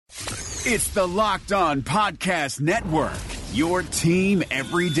It's the Locked On Podcast Network, your team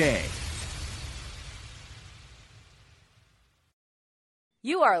every day.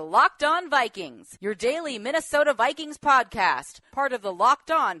 You are Locked On Vikings, your daily Minnesota Vikings podcast, part of the Locked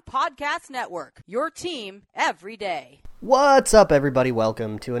On Podcast Network, your team every day. What's up, everybody?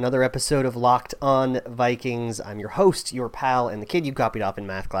 Welcome to another episode of Locked On Vikings. I'm your host, your pal, and the kid you copied off in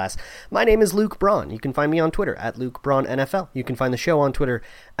math class. My name is Luke Braun. You can find me on Twitter at LukeBraunNFL. You can find the show on Twitter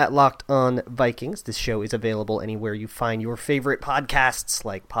at Locked On Vikings. This show is available anywhere you find your favorite podcasts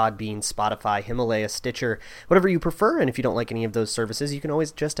like Podbean, Spotify, Himalaya, Stitcher, whatever you prefer. And if you don't like any of those services, you can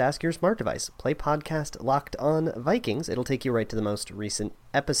always just ask your smart device. Play podcast Locked On Vikings. It'll take you right to the most recent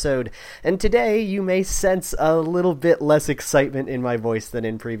episode. And today you may sense a little bit less excitement in my voice than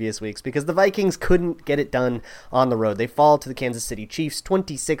in previous weeks because the Vikings couldn't get it done on the road. They fall to the Kansas City Chiefs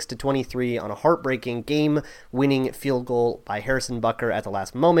 26-23 on a heartbreaking game-winning field goal by Harrison Butker at the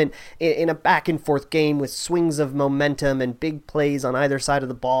last moment in a back-and-forth game with swings of momentum and big plays on either side of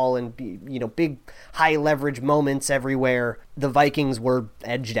the ball and big high-leverage moments everywhere. The Vikings were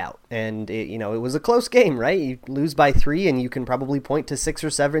edged out, and it was a close game, right? You lose by 3, and you can probably point to 6 or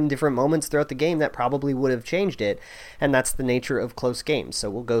 7 different moments throughout the game that probably would have changed it, and that's the nature of close games. So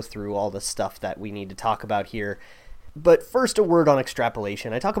we'll go through all the stuff that we need to talk about here. But first, a word on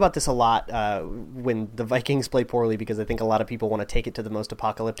extrapolation. I talk about this a lot when the Vikings play poorly because I think a lot of people want to take it to the most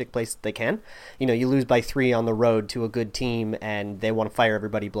apocalyptic place that they can. You lose by 3 on the road to a good team and they want to fire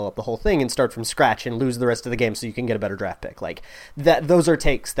everybody, blow up the whole thing, and start from scratch and lose the rest of the game so you can get a better draft pick. Like that, those are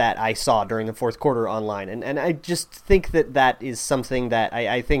takes that I saw during the fourth quarter online. And I just think that is something that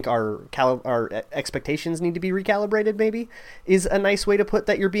I think our expectations need to be recalibrated, maybe, is a nice way to put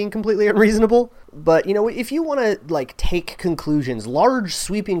that you're being completely unreasonable. But, if you want to, take conclusions, large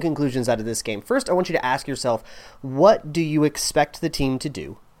sweeping conclusions out of this game, first I want you to ask yourself, what do you expect the team to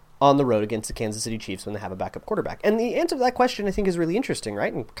do on the road against the Kansas City Chiefs when they have a backup quarterback? And the answer to that question I think is really interesting,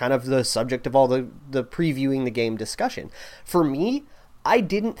 right? And kind of the subject of all the previewing the game discussion. For me, I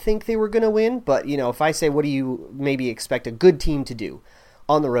didn't think they were going to win, but, if I say, what do you maybe expect a good team to do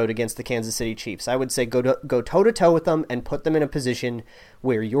on the road against the Kansas City Chiefs, I would say go toe-to-toe with them and put them in a position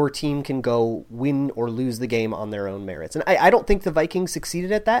where your team can go win or lose the game on their own merits. And I don't think the Vikings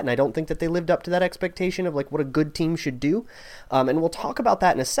succeeded at that, and I don't think that they lived up to that expectation of what a good team should do. And we'll talk about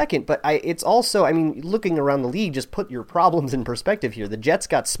that in a second, but it's also, looking around the league, just put your problems in perspective here. The Jets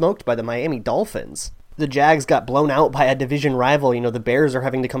got smoked by the Miami Dolphins. The Jags got blown out by a division rival. The Bears are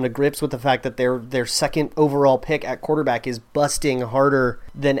having to come to grips with the fact that their second overall pick at quarterback is busting harder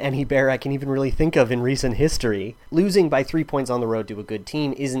than any Bear I can even really think of in recent history. Losing by 3 points on the road to a good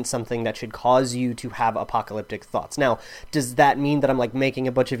team isn't something that should cause you to have apocalyptic thoughts. Now, does that mean that I'm making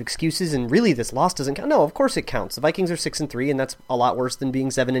a bunch of excuses and really this loss doesn't count? No, of course it counts. The Vikings are 6-3, and that's a lot worse than being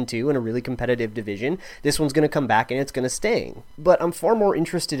 7-2 in a really competitive division. This one's going to come back and it's going to sting. But I'm far more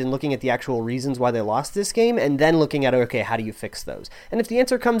interested in looking at the actual reasons why they lost this game and then looking at, okay, how do you fix those? And if the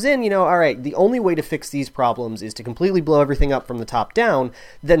answer comes in, all right, the only way to fix these problems is to completely blow everything up from the top down,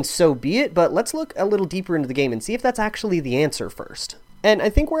 then so be it. But let's look a little deeper into the game and see if that's actually the answer first. And I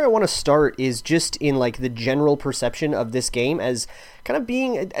think where I want to start is just in the general perception of this game as kind of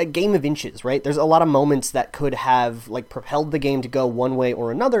being a game of inches, right? There's a lot of moments that could have propelled the game to go one way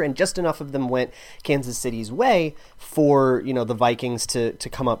or another, and just enough of them went Kansas City's way for, the Vikings to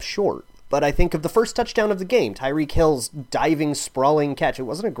come up short. But I think of the first touchdown of the game, Tyreek Hill's diving, sprawling catch. It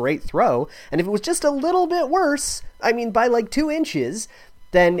wasn't a great throw, and if it was just a little bit worse, by 2 inches,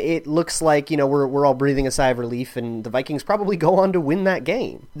 then it looks like, we're all breathing a sigh of relief, and the Vikings probably go on to win that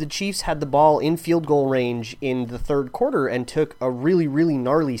game. The Chiefs had the ball in field goal range in the third quarter and took a really, really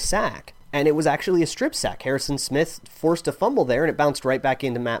gnarly sack. And it was actually a strip sack. Harrison Smith forced a fumble there, and it bounced right back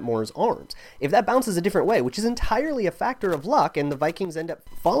into Matt Moore's arms. If that bounces a different way, which is entirely a factor of luck, and the Vikings end up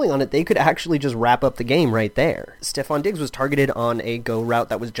falling on it, they could actually just wrap up the game right there. Stephon Diggs was targeted on a go route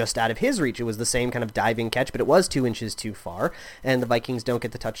that was just out of his reach. It was the same kind of diving catch, but it was 2 inches too far, and the Vikings don't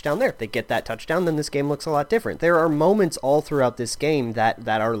get the touchdown there. If they get that touchdown, then this game looks a lot different. There are moments all throughout this game that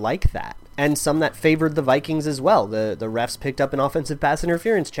are like that. And some that favored the Vikings as well. The refs picked up an offensive pass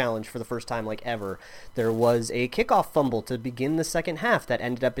interference challenge for the first time ever. There was a kickoff fumble to begin the second half that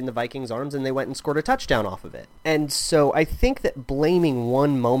ended up in the Vikings' arms, and they went and scored a touchdown off of it. And so I think that blaming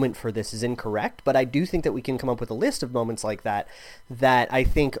one moment for this is incorrect, but I do think that we can come up with a list of moments like that I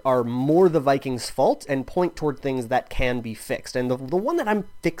think are more the Vikings' fault and point toward things that can be fixed. And the one that I'm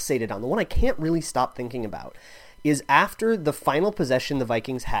fixated on, the one I can't really stop thinking about, is after the final possession the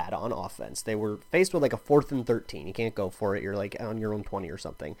Vikings had on offense. They were faced with a 4th and 13. You can't go for it. You're on your own 20 or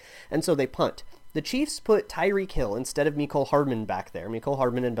something. And so they punt. The Chiefs put Tyreek Hill instead of Mecole Hardman back there. Mecole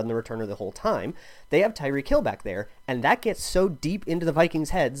Hardman had been the returner the whole time. They have Tyreek Hill back there, and that gets so deep into the Vikings'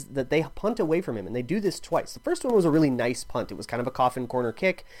 heads that they punt away from him, and they do this twice. The first one was a really nice punt. It was kind of a coffin corner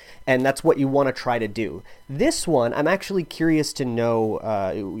kick, and that's what you want to try to do. This one, I'm actually curious to know,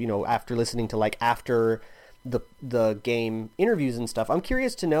 after listening to, after the game interviews and stuff, I'm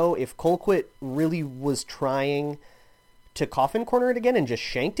curious to know if Colquitt really was trying to coffin corner it again and just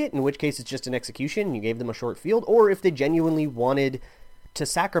shanked it, in which case it's just an execution and you gave them a short field, or if they genuinely wanted to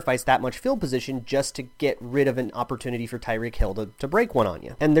sacrifice that much field position just to get rid of an opportunity for Tyreek Hill to break one on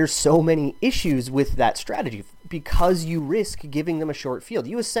you. And there's so many issues with that strategy because you risk giving them a short field.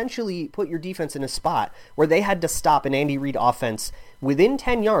 You essentially put your defense in a spot where they had to stop an Andy Reid offense within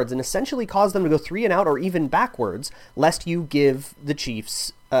 10 yards and essentially cause them to go 3 and out or even backwards, lest you give the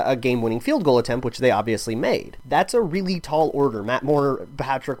Chiefs a game-winning field goal attempt, which they obviously made. That's a really tall order, Matt Moore,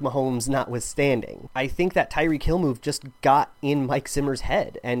 Patrick Mahomes notwithstanding. I think that Tyreek Hill move just got in Mike Zimmer's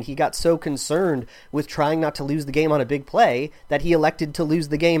head, and he got so concerned with trying not to lose the game on a big play that he elected to lose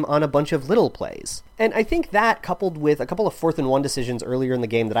the game on a bunch of little plays. And I think that, coupled with a couple of 4th and 1 decisions earlier in the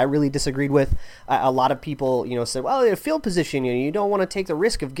game that I really disagreed with, a lot of people, said, well, field position, you don't want to take the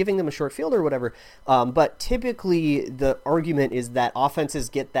risk of giving them a short field or whatever. But typically the argument is that offenses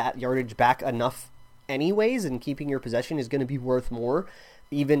get that yardage back enough anyways, and keeping your possession is going to be worth more,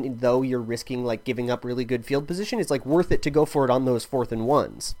 even though you're risking giving up really good field position. It's worth it to go for it on those 4th and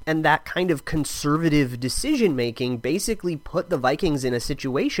 1s. And that kind of conservative decision making basically put the Vikings in a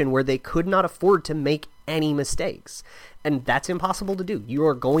situation where they could not afford to make any mistakes. And that's impossible to do. You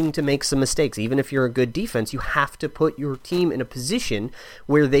are going to make some mistakes. Even if you're a good defense, you have to put your team in a position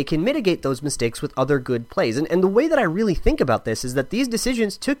where they can mitigate those mistakes with other good plays. And the way that I really think about this is that these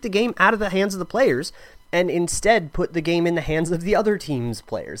decisions took the game out of the hands of the players and instead put the game in the hands of the other team's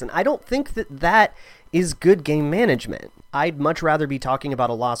players. And I don't think that is good game management. I'd much rather be talking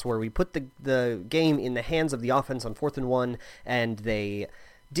about a loss where we put the game in the hands of the offense on 4th and 1 and they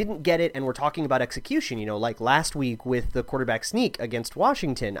didn't get it, and we're talking about execution, like last week with the quarterback sneak against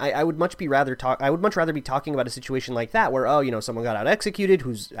Washington. I would much rather be talking about a situation like that where, someone got out executed,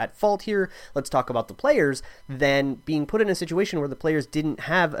 who's at fault here, let's talk about the players, than being put in a situation where the players didn't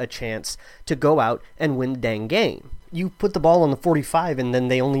have a chance to go out and win the dang game. You put the ball on the 45 and then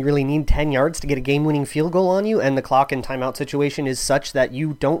they only really need 10 yards to get a game-winning field goal on you, and the clock and timeout situation is such that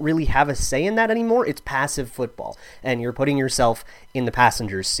you don't really have a say in that anymore. It's passive football, and you're putting yourself in the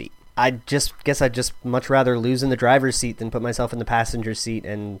passenger's seat. I guess I'd just much rather lose in the driver's seat than put myself in the passenger seat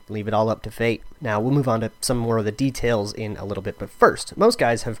and leave it all up to fate. Now, we'll move on to some more of the details in a little bit, but first, most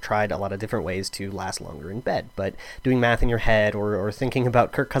guys have tried a lot of different ways to last longer in bed, but doing math in your head or thinking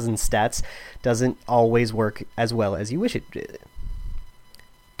about Kirk Cousins' stats doesn't always work as well as you wish it did.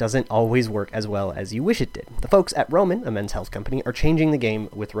 The folks at Roman, a men's health company, are changing the game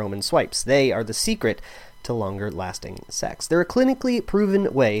with Roman swipes. They are the secret to longer-lasting sex. They're a clinically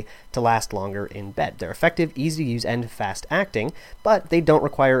proven way to last longer in bed. They're effective, easy to use, and fast-acting, but they don't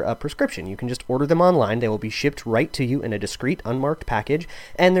require a prescription. You can just order them online. They will be shipped right to you in a discreet, unmarked package,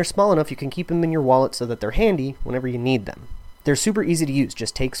 and they're small enough you can keep them in your wallet so that they're handy whenever you need them. They're super easy to use.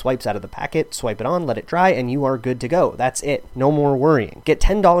 Just take swipes out of the packet, swipe it on, let it dry, and you are good to go. That's it. No more worrying. Get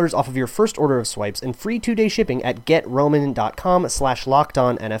 $10 off of your first order of swipes and free 2-day shipping at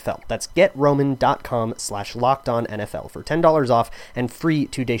GetRoman.com/LockedOnNFL. That's GetRoman.com/LockedOnNFL for $10 off and free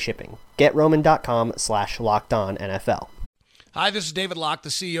 2-day shipping. GetRoman.com/LockedOnNFL. Hi, this is David Locke, the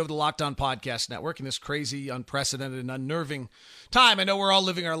CEO of the Locked On Podcast Network. In this crazy, unprecedented, and unnerving time, I know we're all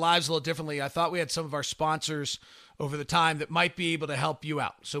living our lives a little differently. I thought we had some of our sponsors over the time that might be able to help you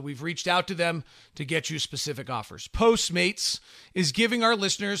out. So we've reached out to them to get you specific offers. Postmates is giving our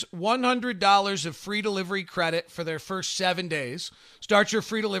listeners $100 of free delivery credit for their first 7 days. Start your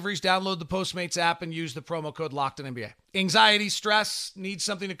free deliveries, download the Postmates app, and use the promo code LOCKEDONNBA. Anxiety, stress, need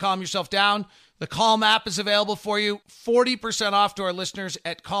something to calm yourself down? The Calm app is available for you. 40% off to our listeners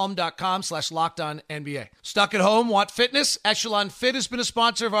at calm.com/LockedOnNBA. Stuck at home, want fitness? Echelon Fit has been a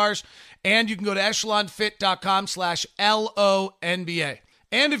sponsor of ours, and you can go to echelonfit.com/LONBA.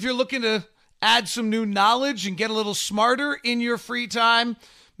 And if you're looking to add some new knowledge and get a little smarter in your free time,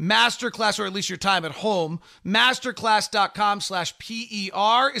 Masterclass, or at least your time at home,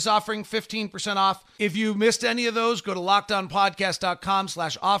 masterclass.com/PER is offering 15% off. If you missed any of those, go to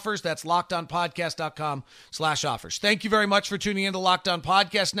lockedonpodcast.com/offers. That's lockedonpodcast.com/offers. Thank you very much for tuning in to Locked On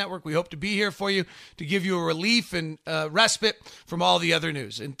Podcast Network. We hope to be here for you to give you a relief and respite from all the other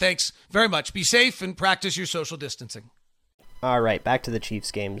news. And thanks very much. Be safe and practice your social distancing. All right, back to the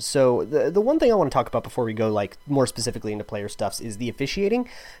Chiefs game. So the one thing I want to talk about before we go like more specifically into player stuffs is the officiating,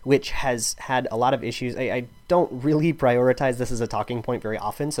 which has had a lot of issues. I don't really prioritize this as a talking point very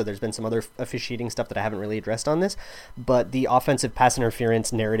often, so there's been some other officiating stuff that I haven't really addressed on this, but the offensive pass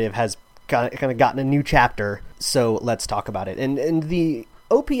interference narrative has kind of gotten a new chapter, so let's talk about it. And the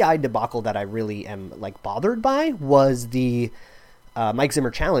OPI debacle that I really am like bothered by was the Mike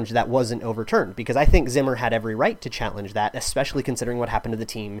Zimmer challenge that wasn't overturned, because I think Zimmer had every right to challenge that, especially considering what happened to the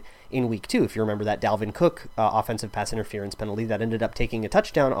team in week 2. If you remember that Dalvin Cook offensive pass interference penalty that ended up taking a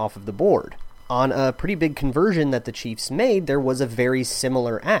touchdown off of the board. On a pretty big conversion that the Chiefs made, there was a very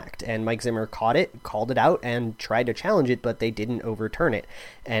similar act, and Mike Zimmer caught it, called it out, and tried to challenge it, but they didn't overturn it.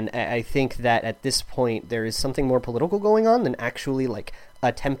 And I think that at this point, there is something more political going on than actually like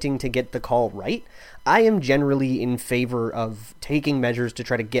attempting to get the call right. I am generally in favor of taking measures to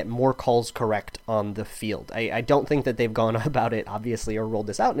try to get more calls correct on the field. I don't think that they've gone about it, obviously, or rolled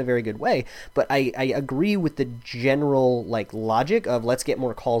this out in a very good way, but I agree with the general like logic of let's get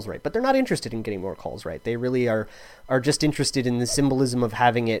more calls right. But they're not interested in getting more calls right. They really are just interested in the symbolism of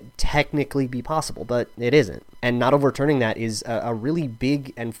having it technically be possible, but it isn't. And not overturning that is a really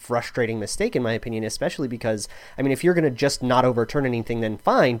big and frustrating mistake, in my opinion, especially because, I mean, if you're going to just not overturn anything, then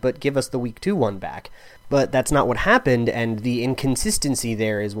fine, but give us the week 2 one back. But that's not what happened, and the inconsistency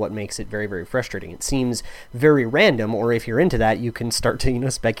there is what makes it very, very frustrating. It seems very random, or if you're into that, you can start to,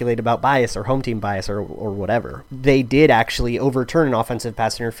 speculate about bias or home team bias or whatever. They did actually overturn an offensive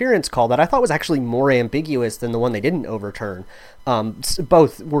pass interference call that I thought was actually more ambiguous than the one they didn't overturn.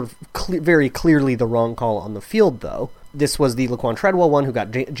 Both were very clearly the wrong call on the field, though. This was the Laquan Treadwell one who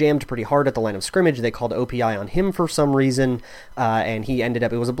got jammed pretty hard at the line of scrimmage. They called OPI on him for some reason, and he ended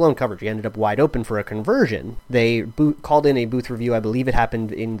up, it was a blown coverage. He ended up wide open for a conversion. They called in a booth review. I believe it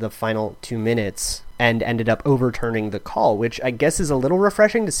happened in the final 2 minutes, and ended up overturning the call, which I guess is a little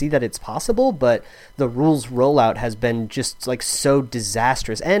refreshing to see that it's possible, but the rules rollout has been just like so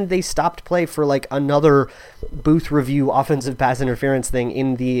disastrous. And they stopped play for like another booth review offensive pass interference thing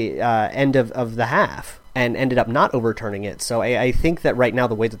in the end of the half, and ended up not overturning it. So I think that right now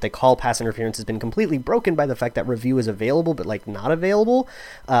the way that they call pass interference has been completely broken by the fact that review is available but like not available,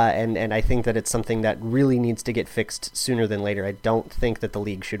 and I think that it's something that really needs to get fixed sooner than later. I don't think that the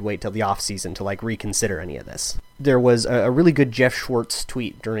league should wait till the offseason to like reconsider any of this. There was a really good Jeff Schwartz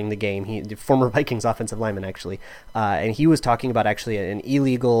tweet during the game, the former Vikings offensive lineman actually, and he was talking about actually an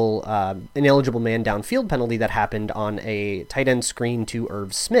illegal, ineligible man downfield penalty that happened on a tight end screen to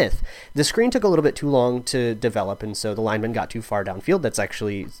Irv Smith. The screen took a little bit too long to develop, and so the lineman got too far downfield. That's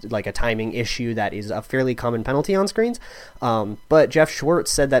actually like a timing issue that is a fairly common penalty on screens. But Jeff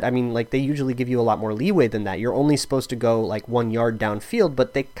Schwartz said that, I mean, like they usually give you a lot more leeway than that. You're only supposed to go like 1 yard downfield,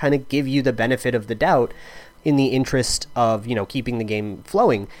 but they kind of give you the benefit of the doubt in the interest of, keeping the game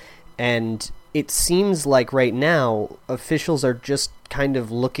flowing. And it seems like right now officials are just kind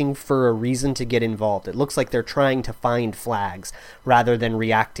of looking for a reason to get involved. It looks like they're trying to find flags rather than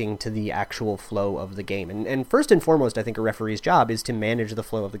reacting to the actual flow of the game. And first and foremost, I think a referee's job is to manage the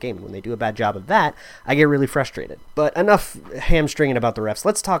flow of the game. And when they do a bad job of that, I get really frustrated. But enough hamstringing about the refs.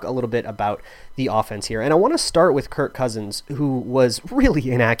 Let's talk a little bit about the offense here. And I want to start with Kirk Cousins, who was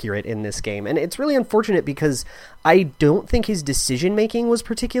really inaccurate in this game. And it's really unfortunate because I don't think his decision-making was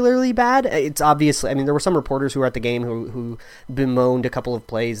particularly bad. It's obviously, I mean, there were some reporters who were at the game who bemoaned a couple of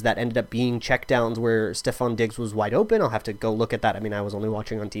plays that ended up being checkdowns where Stephon Diggs was wide open. I'll have to go look at that. I mean, I was only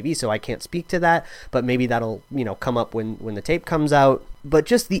watching on TV, so I can't speak to that, but maybe that'll, come up when the tape comes out. But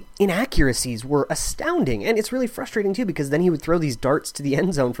just the inaccuracies were astounding, and it's really frustrating too because then he would throw these darts to the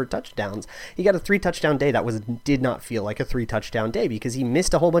end zone for touchdowns. He got a 3-touchdown day that did not feel like a 3-touchdown day because he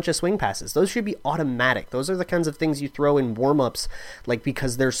missed a whole bunch of swing passes. Those should be automatic. Those are the kinds of things you throw in warm-ups, like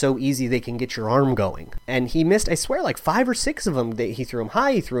because they're so easy they can get your arm going. And he missed, I swear, like 5 or 6 of them. He threw them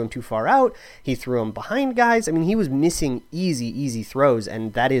high, he threw them too far out, he threw them behind guys. I mean, he was missing easy throws,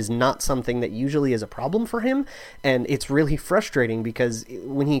 and that is not something that usually is a problem for him. And it's really frustrating because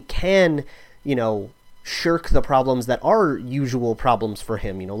when he can, shirk the problems that are usual problems for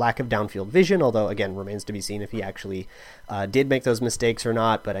him, lack of downfield vision, although again remains to be seen if he actually did make those mistakes or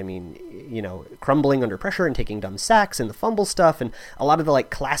not. But I mean, crumbling under pressure and taking dumb sacks and the fumble stuff and a lot of the like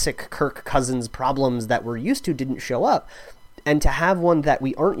classic Kirk Cousins problems that we're used to didn't show up. And to have one that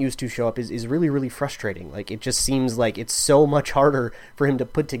we aren't used to show up is really, really frustrating. Like, it just seems like it's so much harder for him to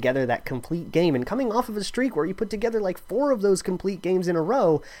put together that complete game. And coming off of a streak where he put together like 4 of those complete games in a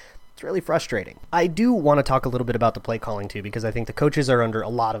row, It's really frustrating. I do want to talk a little bit about the play calling too, because I think the coaches are under a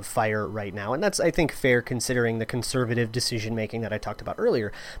lot of fire right now, and that's, I think, fair considering the conservative decision making that I talked about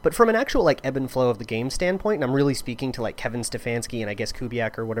earlier. But from an actual like ebb and flow of the game standpoint, and I'm really speaking to like Kevin Stefanski and I guess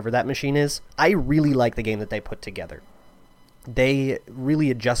Kubiak or whatever that machine is, I really like the game that they put together. They really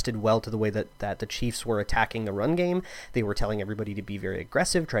adjusted well to the way that the Chiefs were attacking the run game. They were telling everybody to be very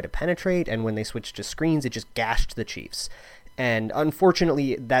aggressive, try to penetrate, and when they switched to screens, it just gashed the Chiefs. And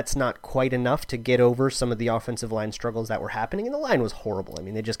unfortunately, that's not quite enough to get over some of the offensive line struggles that were happening, and the line was horrible. I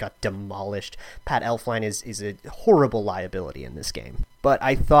mean, they just got demolished. Pat Elflein is a horrible liability in this game. But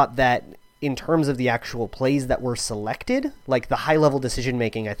I thought that in terms of the actual plays that were selected, like the high-level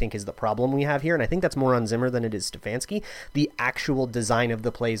decision-making, I think, is the problem we have here, and I think that's more on Zimmer than it is Stefanski. The actual design of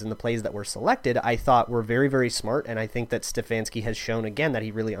the plays and the plays that were selected, I thought were very, very smart, and I think that Stefanski has shown, again, that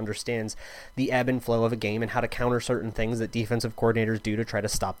he really understands the ebb and flow of a game and how to counter certain things that defensive coordinators do to try to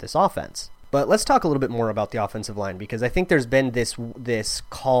stop this offense. But let's talk a little bit more about the offensive line, because I think there's been this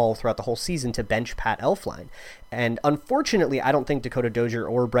call throughout the whole season to bench Pat Elflein. And unfortunately, I don't think Dakota Dozier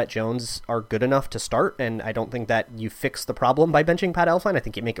or Brett Jones are good enough to start, and I don't think that you fix the problem by benching Pat Elflein. I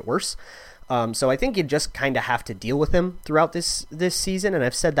think you make it worse. So I think you just kind of have to deal with him throughout this season, and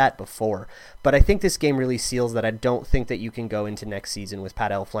I've said that before. But I think this game really seals that I don't think that you can go into next season with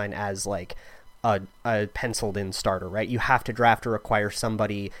Pat Elflein as like a penciled-in starter, right? You have to draft or acquire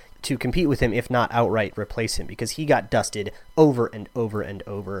somebody to compete with him, if not outright replace him, because he got dusted over and over and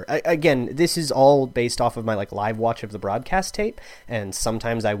over. Again, this is all based off of my like live watch of the broadcast tape, and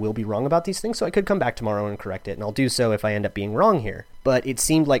sometimes I will be wrong about these things, so I could come back tomorrow and correct it, and I'll do so if I end up being wrong here. But it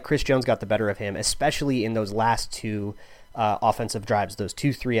seemed like Chris Jones got the better of him, especially in those last two offensive drives, those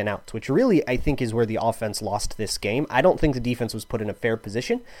 2 3-and-outs, which really I think is where the offense lost this game. I don't think the defense was put in a fair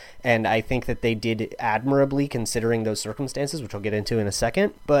position, and I think that they did admirably considering those circumstances, which I'll get into in a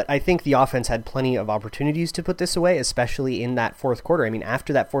second. But I think the offense had plenty of opportunities to put this away, especially in that fourth quarter. I mean,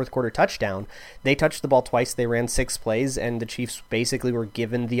 after that fourth quarter touchdown, they touched the ball twice, they ran 6 plays, and the Chiefs basically were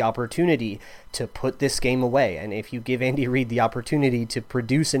given the opportunity to put this game away. And if you give Andy Reid the opportunity to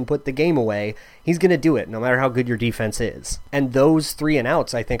produce and put the game away, he's going to do it, no matter how good your defense is. And those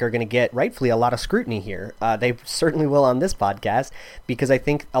 3-and-outs, I think, are going to get rightfully a lot of scrutiny here. They certainly will on this podcast, because I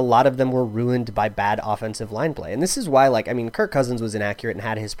think a lot of them were ruined by bad offensive line play. And this is why, like, I mean, Kirk Cousins was inaccurate and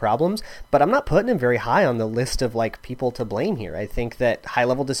had his problems, but I'm not putting him very high on the list of, like, people to blame here. I think that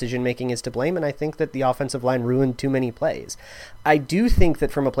high-level decision-making is to blame, and I think that the offensive line ruined too many plays. I do think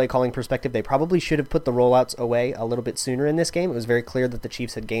that from a play-calling perspective, they probably should have put the rollouts away a little bit sooner in this game. It was very clear that the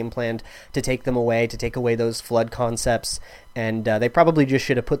Chiefs had game planned to take them away, to take away those flood concepts, and they probably just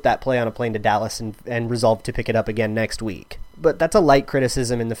should have put that play on a plane to Dallas and resolved to pick it up again next week. But that's a light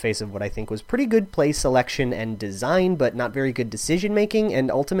criticism in the face of what I think was pretty good play selection and design, but not very good decision-making, and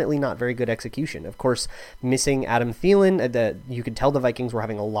ultimately not very good execution. Of course, missing Adam Thielen, you could tell the Vikings were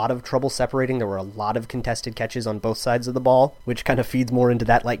having a lot of trouble separating. There were a lot of contested catches on both sides of the ball, which kind of feeds more into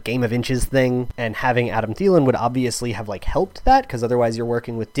that like game of inches thing, and having Adam Thielen would obviously have like helped that, because otherwise you're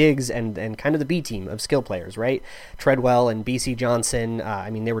working with Diggs and kind of the B team of skill players, right? Treadwell and BC Johnson, I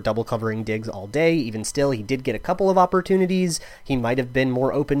mean, they were double covering Diggs all day. Even still, he did get a couple of opportunities. He might have been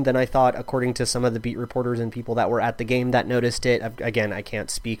more open than I thought, according to some of the beat reporters and people that were at the game that noticed it. Again, I can't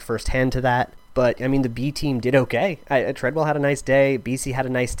speak firsthand to that. But, I mean, the B team did okay. Treadwell had a nice day. BC had a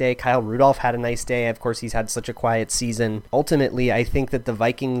nice day. Kyle Rudolph had a nice day. Of course, he's had such a quiet season. Ultimately, I think that the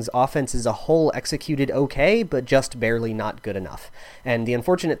Vikings offense as a whole executed okay, but just barely not good enough. And the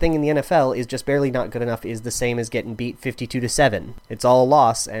unfortunate thing in the NFL is just barely not good enough is the same as getting beat 52-7. It's all a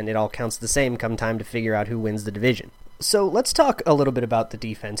loss, and it all counts the same come time to figure out who wins the division. So let's talk a little bit about the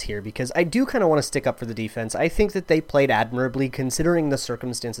defense here, because I do kind of want to stick up for the defense. I think that they played admirably considering the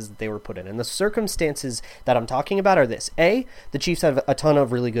circumstances that they were put in. And the circumstances that I'm talking about are this. A, the Chiefs have a ton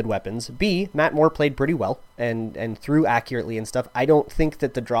of really good weapons. B, Matt Moore played pretty well and threw accurately and stuff. I don't think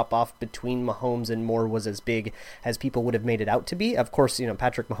that the drop-off between Mahomes and Moore was as big as people would have made it out to be. Of course, you know,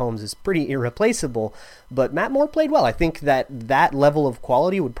 Patrick Mahomes is pretty irreplaceable, but Matt Moore played well. I think that level of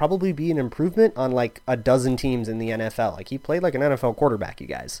quality would probably be an improvement on like a dozen teams in the NFL. Like, he played like an NFL quarterback, you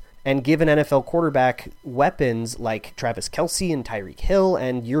guys. And give an NFL quarterback weapons like Travis Kelce and Tyreek Hill,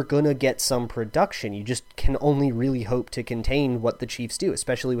 and you're going to get some production. You just can only really hope to contain what the Chiefs do,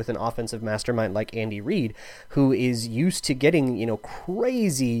 especially with an offensive mastermind like Andy Reid, who is used to getting, you know,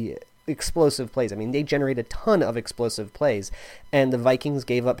 crazy explosive plays. I mean, they generate a ton of explosive plays, and the Vikings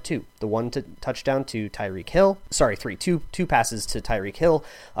gave up 2. The one touchdown to Tyreek Hill. Sorry, 3. Two passes to Tyreek Hill.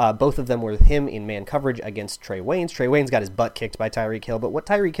 Both of them were with him in man coverage against Trey Waynes. Trey Waynes got his butt kicked by Tyreek Hill, but what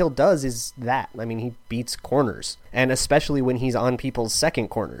Tyreek Hill does is that. I mean, he beats corners, and especially when he's on people's second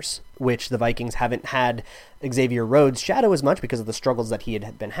corners. which the Vikings haven't had Xavier Rhodes shadow as much because of the struggles that he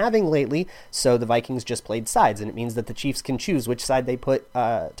had been having lately. So the Vikings just played sides, and it means that the Chiefs can choose which side they put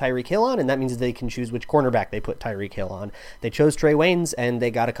Tyreek Hill on, and that means they can choose which cornerback they put Tyreek Hill on. They chose Trey Waynes, and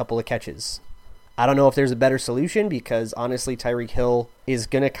they got a couple of catches. I don't know if there's a better solution because, honestly, Tyreek Hill is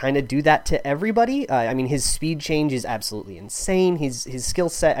going to kind of do that to everybody. I mean, his speed change is absolutely insane. His skill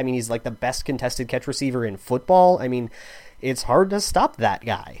set, I mean, he's like the best contested catch receiver in football. I mean, it's hard to stop that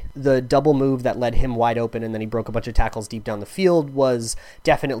guy. The double move that led him wide open and then he broke a bunch of tackles deep down the field was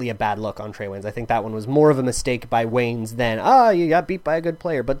definitely a bad look on Trey Waynes. I think that one was more of a mistake by Waynes than, you got beat by a good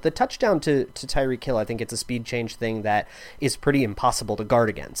player. But the touchdown to Tyreek Hill, I think it's a speed change thing that is pretty impossible to guard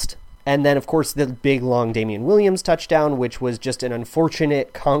against. And then, of course, the big, long Damian Williams touchdown, which was just an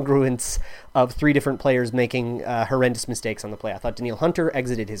unfortunate congruence of three different players making horrendous mistakes on the play. I thought Danielle Hunter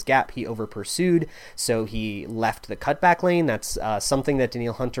exited his gap. He over-pursued, so he left the cutback lane. That's something that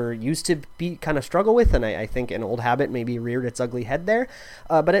Danielle Hunter used to be kind of struggle with, and I think an old habit maybe reared its ugly head there.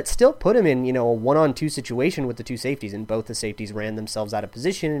 But it still put him in, a one-on-two situation with the two safeties, and both the safeties ran themselves out of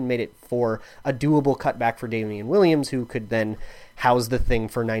position and made it for a doable cutback for Damian Williams, who could then house the thing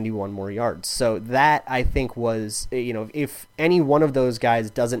for 91 more yards. So that, I think, was, if any one of those guys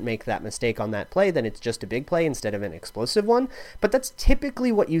doesn't make that mistake on that play, then it's just a big play instead of an explosive one. But that's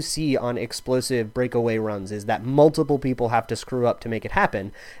typically what you see on explosive breakaway runs, is that multiple people have to screw up to make it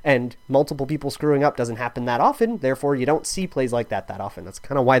happen. And multiple people screwing up doesn't happen that often, therefore you don't see plays like that often. That's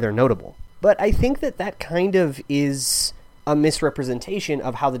kind of why they're notable. But I think that kind of is a misrepresentation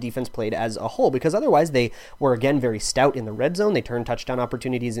of how the defense played as a whole, because otherwise they were, again, very stout in the red zone. They turned touchdown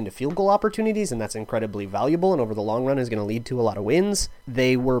opportunities into field goal opportunities, and that's incredibly valuable, and over the long run is going to lead to a lot of wins.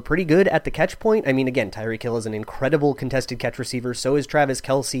 They were pretty good at the catch point. I mean, again, Tyreek Hill is an incredible contested catch receiver. So is Travis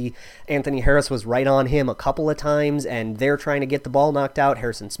Kelce. Anthony Harris was right on him a couple of times, and they're trying to get the ball knocked out.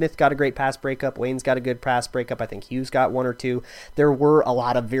 Harrison Smith got a great pass breakup. Wayne's got a good pass breakup. I think Hughes got one or two. There were a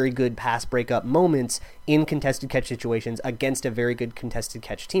lot of very good pass breakup moments in contested catch situations against a very good contested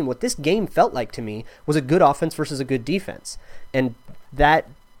catch team. What this game felt like to me was a good offense versus a good defense. And that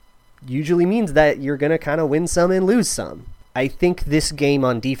usually means that you're going to kind of win some and lose some. I think this game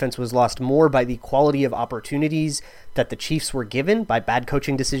on defense was lost more by the quality of opportunities that the Chiefs were given by bad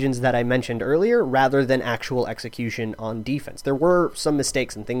coaching decisions that I mentioned earlier, rather than actual execution on defense. There were some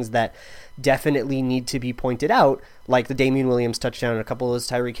mistakes and things that definitely need to be pointed out, like the Damian Williams touchdown and a couple of those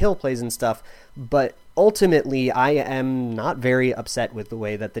Tyreek Hill plays and stuff, but ultimately I am not very upset with the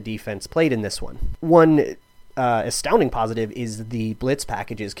way that the defense played in this one. One astounding positive is the blitz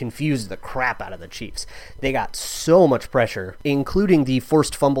packages confused the crap out of the Chiefs. They got so much pressure, including the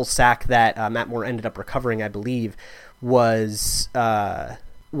forced fumble sack that Matt Moore ended up recovering, I believe, was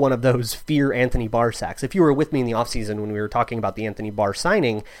one of those fear Anthony Barr sacks. If you were with me in the offseason when we were talking about the Anthony Barr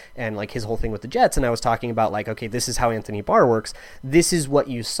signing and like his whole thing with the Jets, and I was talking about like, okay, this is how Anthony Barr works, this is what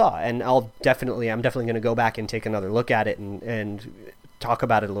you saw. And I'm definitely going to go back and take another look at it and talk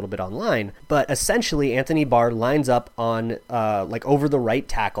about it a little bit online. But essentially, Anthony Barr lines up on like over the right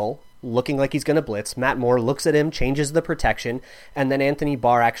tackle, looking like he's going to blitz. Matt Moore looks at him, changes the protection, and then Anthony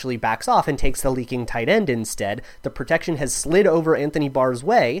Barr actually backs off and takes the leaking tight end instead. The protection has slid over Anthony Barr's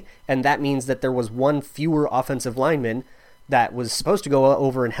way, and that means that there was one fewer offensive lineman that was supposed to go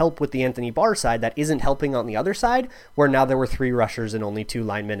over and help with the Anthony Barr side that isn't helping on the other side, where now there were 3 rushers and only 2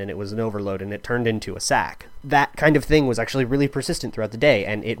 linemen, and it was an overload, and it turned into a sack. That kind of thing was actually really persistent throughout the day,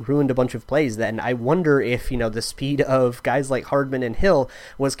 and it ruined a bunch of plays. And I wonder if, the speed of guys like Hardman and Hill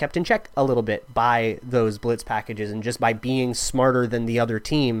was kept in check a little bit by those blitz packages and just by being smarter than the other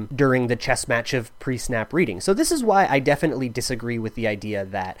team during the chess match of pre-snap reading. So this is why I definitely disagree with the idea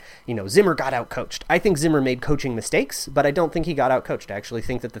that, Zimmer got out-coached. I think Zimmer made coaching mistakes, but I don't think he got out-coached. I actually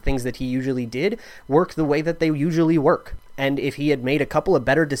think that the things that he usually did work the way that they usually work. And if he had made a couple of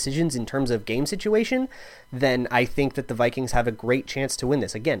better decisions in terms of game situation, then I think that the Vikings have a great chance to win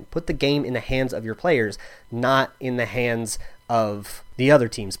this. Again, put the game in the hands of your players, not in the hands of the other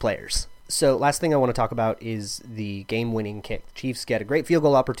team's players. So last thing I want to talk about is the game-winning kick. The Chiefs get a great field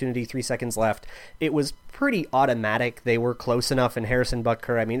goal opportunity, 3 seconds left. It was pretty automatic. They were close enough, and Harrison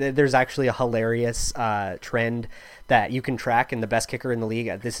Butker, there's actually a hilarious trend that you can track in the best kicker in the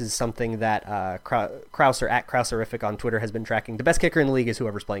league. This is something that Krauser, at Krauserific on Twitter, has been tracking. The best kicker in the league is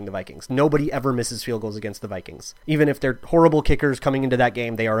whoever's playing the Vikings. Nobody ever misses field goals against the Vikings. Even if they're horrible kickers coming into that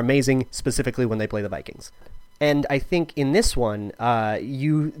game, they are amazing, specifically when they play the Vikings. And I think in this one,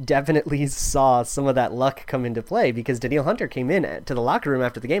 you definitely saw some of that luck come into play, because Danielle Hunter came in to the locker room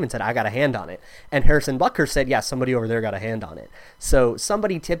after the game and said, I got a hand on it. And Harrison Butker said, yeah, somebody over there got a hand on it. So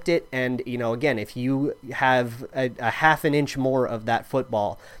somebody tipped it. And, again, if you have a half an inch more of that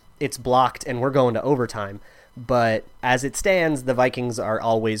football it's blocked and we're going to overtime. But as it stands, the Vikings are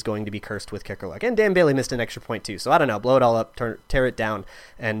always going to be cursed with kicker luck. And Dan Bailey missed an extra point too. So I don't know, blow it all up, tear it down.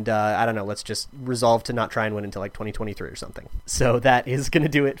 And I don't know, let's just resolve to not try and win until like 2023 or something. So that is going to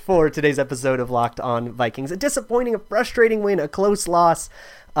do it for today's episode of Locked On Vikings. A disappointing, a frustrating win, a close loss.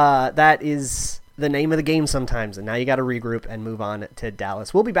 That is the name of the game sometimes, and now you got to regroup and move on to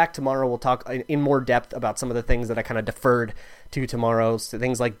Dallas. We'll be back tomorrow. We'll talk in more depth about some of the things that I kind of deferred to tomorrow. So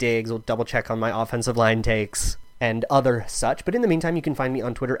things like Diggs, we'll double check on my offensive line takes and other such. But in the meantime, you can find me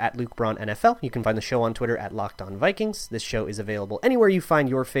on Twitter at LukeBraunNFL. You can find the show on Twitter at Locked On Vikings. This show is available anywhere you find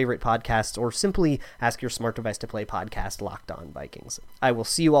your favorite podcasts, or simply ask your smart device to play podcast Locked On Vikings. I will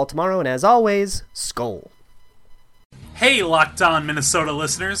see you all tomorrow, and as always, Skol. Hey, Locked On Minnesota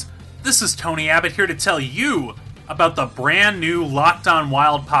listeners. This is Tony Abbott here to tell you about the brand new Locked On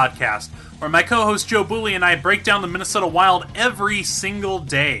Wild podcast, where my co-host Joe Booley and I break down the Minnesota Wild every single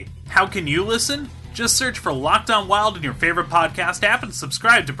day. How can you listen? Just search for Locked On Wild in your favorite podcast app and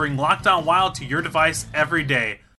subscribe to bring Locked On Wild to your device every day.